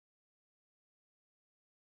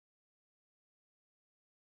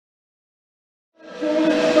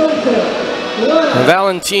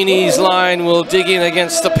Valentini's line will dig in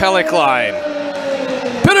against the Pellick line.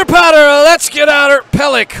 Pitter patter, let's get at her.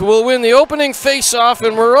 Pellick will win the opening face-off,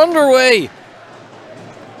 and we're underway.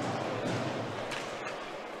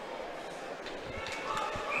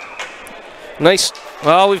 Nice.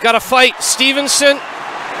 Well, we've got a fight. Stevenson.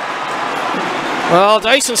 Well,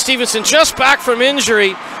 Dyson Stevenson just back from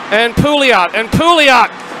injury. And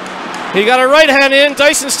Pouliot. He got a right hand in.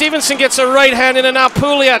 Dyson Stevenson gets a right hand in, and now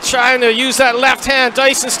Pouliot trying to use that left hand.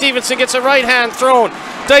 Dyson Stevenson gets a right hand thrown.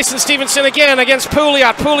 Dyson Stevenson again against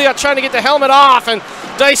Pouliot. Pouliot trying to get the helmet off, and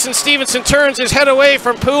Dyson Stevenson turns his head away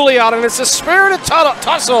from Pouliot, and it's a spirited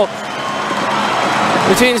tussle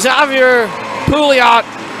between Xavier Pouliot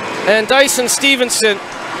and Dyson Stevenson.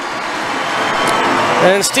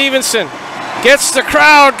 And Stevenson gets the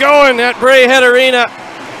crowd going at Braehead Arena.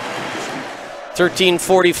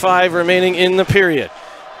 13:45 remaining in the period.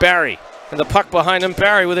 Barry and the puck behind him.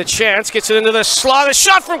 Barry with a chance, gets it into the slot. A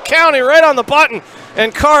shot from County right on the button,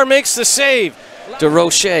 and Carr makes the save.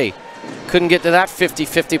 DeRoche couldn't get to that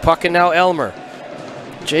 50-50 puck, and now Elmer.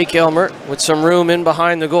 Jake Elmer with some room in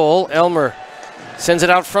behind the goal. Elmer sends it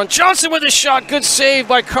out front. Johnson with a shot. Good save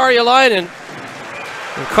by Karjalainen.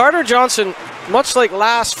 And Carter Johnson, much like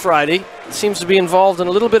last Friday, seems to be involved in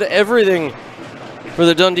a little bit of everything for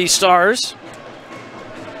the Dundee Stars.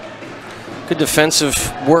 Good defensive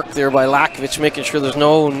work there by Lakovic, making sure there's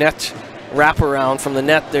no net wraparound from the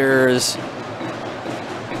net there as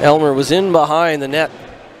Elmer was in behind the net.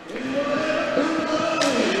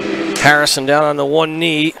 Harrison down on the one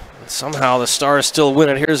knee. Somehow the Stars still win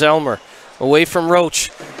it. Here's Elmer away from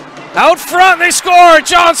Roach. Out front, they score!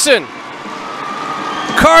 Johnson!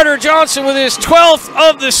 Carter Johnson with his 12th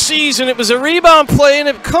of the season. It was a rebound play, and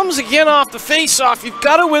it comes again off the face-off. You've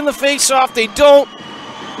got to win the face-off. They don't.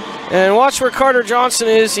 And watch where Carter Johnson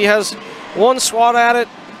is. He has one swat at it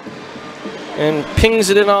and pings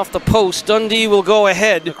it in off the post. Dundee will go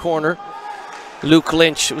ahead. The corner. Luke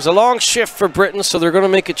Lynch. It was a long shift for Britain, so they're going to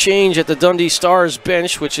make a change at the Dundee Stars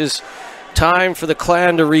bench, which is time for the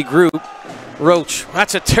Clan to regroup. Roach.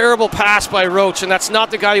 That's a terrible pass by Roach, and that's not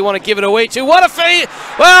the guy you want to give it away to. What a fade!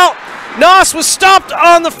 Well, Noss was stopped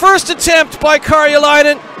on the first attempt by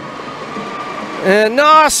Karjalainen. And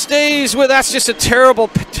Noss stays with, that's just a terrible,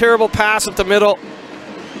 terrible pass up the middle.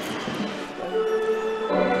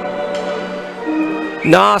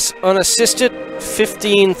 Noss unassisted,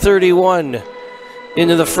 15:31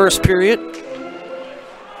 into the first period.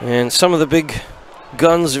 And some of the big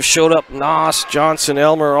guns have showed up. Noss, Johnson,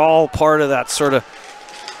 Elmer, all part of that sort of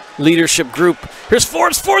leadership group. Here's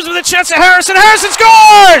Forbes. Forbes with a chance at Harrison. Harrison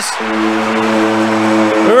scores!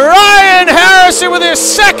 Ryan Harrison with his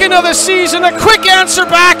second of the season. A quick answer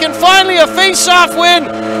back, and finally a face-off win.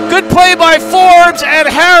 Good play by Forbes, and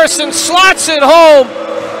Harrison slots it home.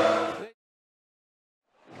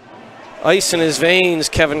 Ice in his veins,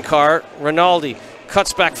 Kevin Carr. Rinaldi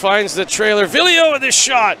cuts back, finds the trailer. Villio with his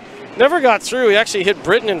shot. Never got through. He actually hit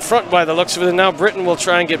Britton in front by the looks of it, and now Britton will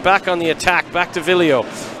try and get back on the attack. Back to Villio.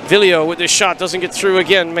 Villio with this shot, doesn't get through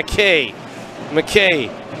again. McKay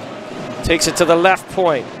takes it to the left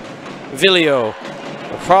point. Villio.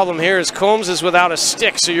 The problem here is Combs is without a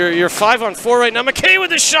stick, so you're 5-on-4 right now. McKay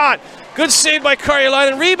with the shot. Good save by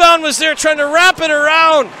Karjalainen. Rebound was there, trying to wrap it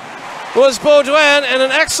around was Baudouin, and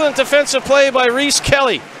an excellent defensive play by Reese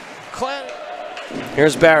Kelly.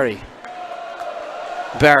 Here's Barry.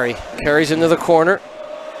 Barry carries into the corner.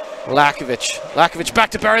 Lakovic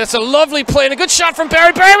back to Barry. That's a lovely play and a good shot from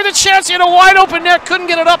Barry. Barry with a chance. He had a wide open net. Couldn't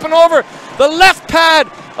get it up and over the left pad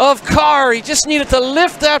of Carr. He just needed to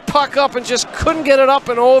lift that puck up and just couldn't get it up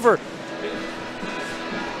and over.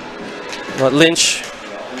 But Lynch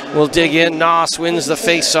will dig in. Noss wins the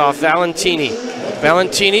face-off. Valentini.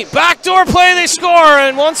 Backdoor play. They score.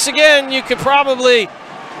 And once again, you could probably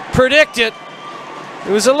predict it.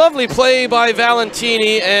 It was a lovely play by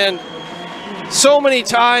Valentini, and so many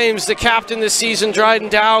times the captain this season, Dryden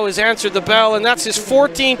Dow, has answered the bell, and that's his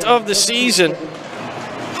 14th of the season.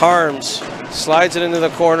 Harms slides it into the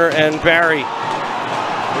corner, and Barry.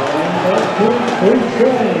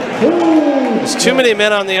 There's too many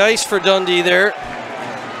men on the ice for Dundee there.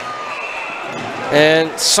 And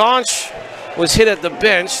Sanch was hit at the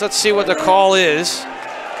bench. Let's see what the call is.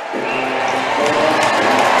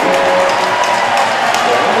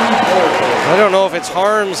 I don't know if it's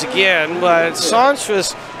Harms again, but Sanch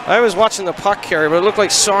was, I was watching the puck carry, but it looked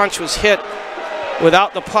like Sanch was hit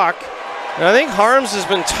without the puck. And I think Harms has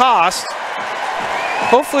been tossed.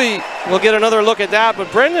 Hopefully we'll get another look at that,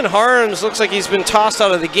 but Brendan Harms looks like he's been tossed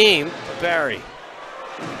out of the game. Barry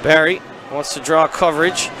wants to draw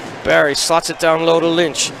coverage. Barry slots it down low to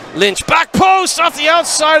Lynch. Lynch, back post off the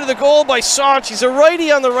outside of the goal by Sanch. He's a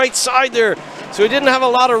righty on the right side there, so he didn't have a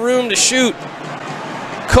lot of room to shoot.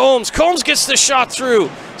 Combs gets the shot through.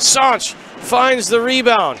 Sanch finds the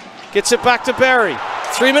rebound. Gets it back to Barry.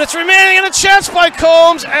 3 minutes remaining and a chance by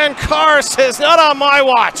Combs, and Carr says, not on my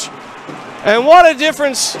watch. And what a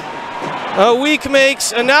difference a week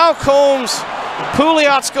makes. And now Combs,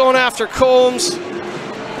 Pouliot's going after Combs.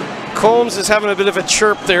 Combs is having a bit of a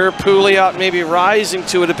chirp there. Pouliot maybe rising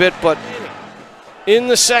to it a bit, but in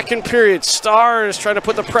the second period, Stars trying to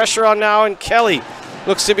put the pressure on now, and Kelly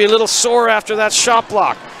looks to be a little sore after that shot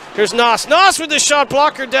block. Here's Noss. Noss with the shot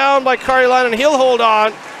blocker down by Carolina, and he'll hold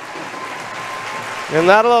on. And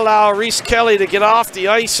that'll allow Reese Kelly to get off the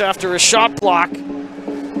ice after a shot block.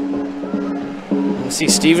 You see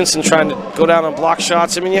Stevenson trying to go down on block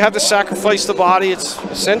shots. I mean, you have to sacrifice the body. It's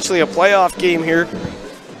essentially a playoff game here.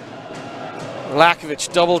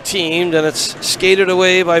 Lakovic double teamed, and it's skated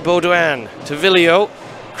away by Baudouin to Villio.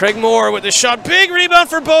 Craig Moore with the shot. Big rebound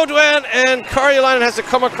for Baudouin, and Carolina has to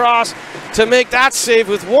come across to make that save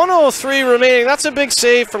with 1:03 remaining. That's a big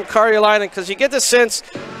save from Carolina, because you get the sense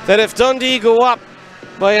that if Dundee go up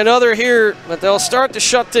by another here, that they'll start to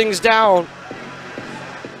shut things down.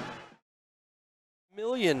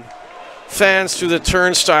 Million fans through the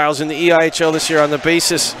turnstiles in the EIHL this year on the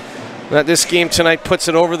basis that this game tonight puts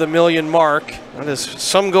it over the million mark. That is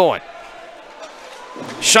some going.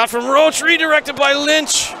 Shot from Roach, redirected by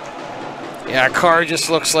Lynch. Yeah, Carr just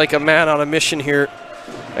looks like a man on a mission here.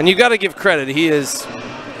 And you got to give credit. He is,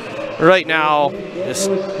 right now, just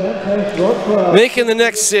making the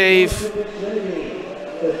next save. The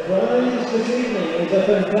prize this evening is a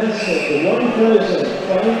fantastic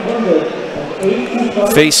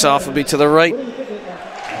 1,585. Face-off will be to the right.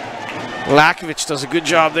 Lakovic does a good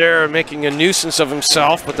job there, making a nuisance of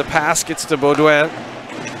himself, but the pass gets to Baudouin.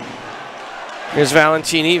 Here's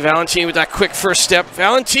Valentini. Valentini with that quick first step.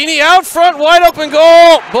 Valentini out front, wide open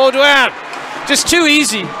goal. Baudouin, just too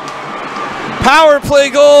easy. Power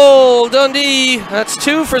play goal, Dundee. That's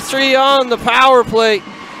 2 for 3 on the power play.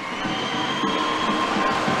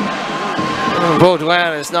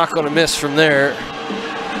 Baudouin is not going to miss from there.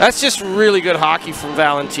 That's just really good hockey from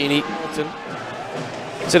Valentini.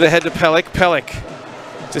 To the head to Pellick. Pellick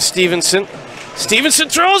to Stevenson. Stevenson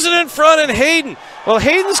throws it in front, and Hayden. Well,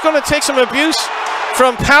 Hayden's going to take some abuse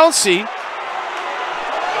from Pouncey.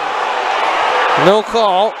 No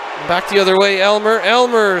call. Back the other way, Elmer.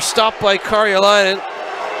 Elmer stopped by Karjalainen.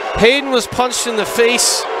 Hayden was punched in the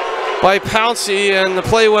face by Pouncey, and the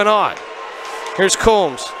play went on. Here's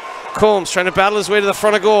Combs. Combs trying to battle his way to the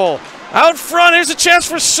front of goal. Out front, here's a chance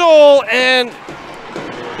for Soul, and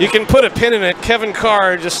you can put a pin in it. Kevin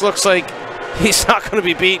Carr just looks like he's not going to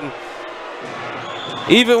be beaten.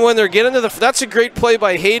 Even when they're getting to the... That's a great play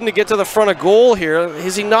by Hayden to get to the front of goal here.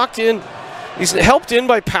 Is he knocked in? He's helped in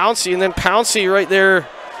by Pouncey, and then Pouncey right there.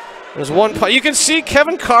 There's one... You can see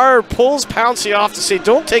Kevin Carr pulls Pouncey off to say,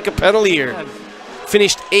 don't take a penalty here.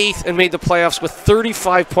 Finished 8th and made the playoffs with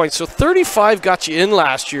 35 points. So 35 got you in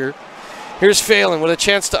last year. Here's Phelan with a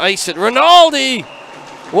chance to ice it. Rinaldi!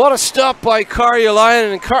 What a stop by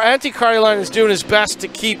Karjalainen. And Antti Karjalainen is doing his best to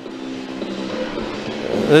keep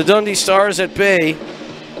the Dundee Stars at bay.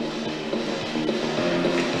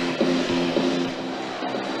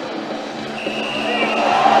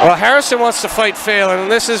 Well, Harrison wants to fight Phelan,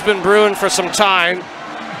 and this has been brewing for some time.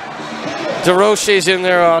 DeRoche's in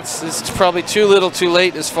there. It's probably too little too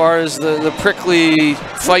late as far as the prickly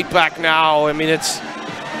fight back now. I mean, it's...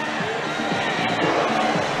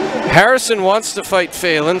 Harrison wants to fight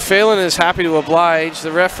Phelan. Phelan is happy to oblige.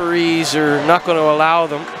 The referees are not going to allow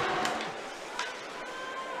them.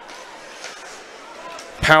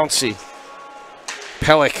 Pouncey.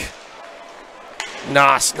 Pellick.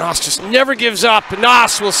 Noss. Noss just never gives up.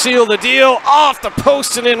 Noss will seal the deal. Off the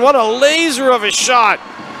post and in. What a laser of a shot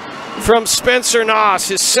from Spencer Noss.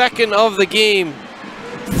 His second of the game.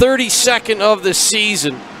 32nd of the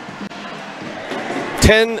season.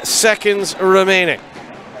 10 seconds remaining.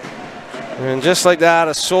 And just like that,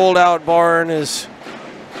 a sold-out barn is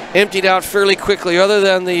emptied out fairly quickly, other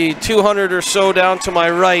than the 200 or so down to my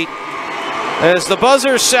right. As the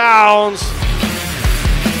buzzer sounds,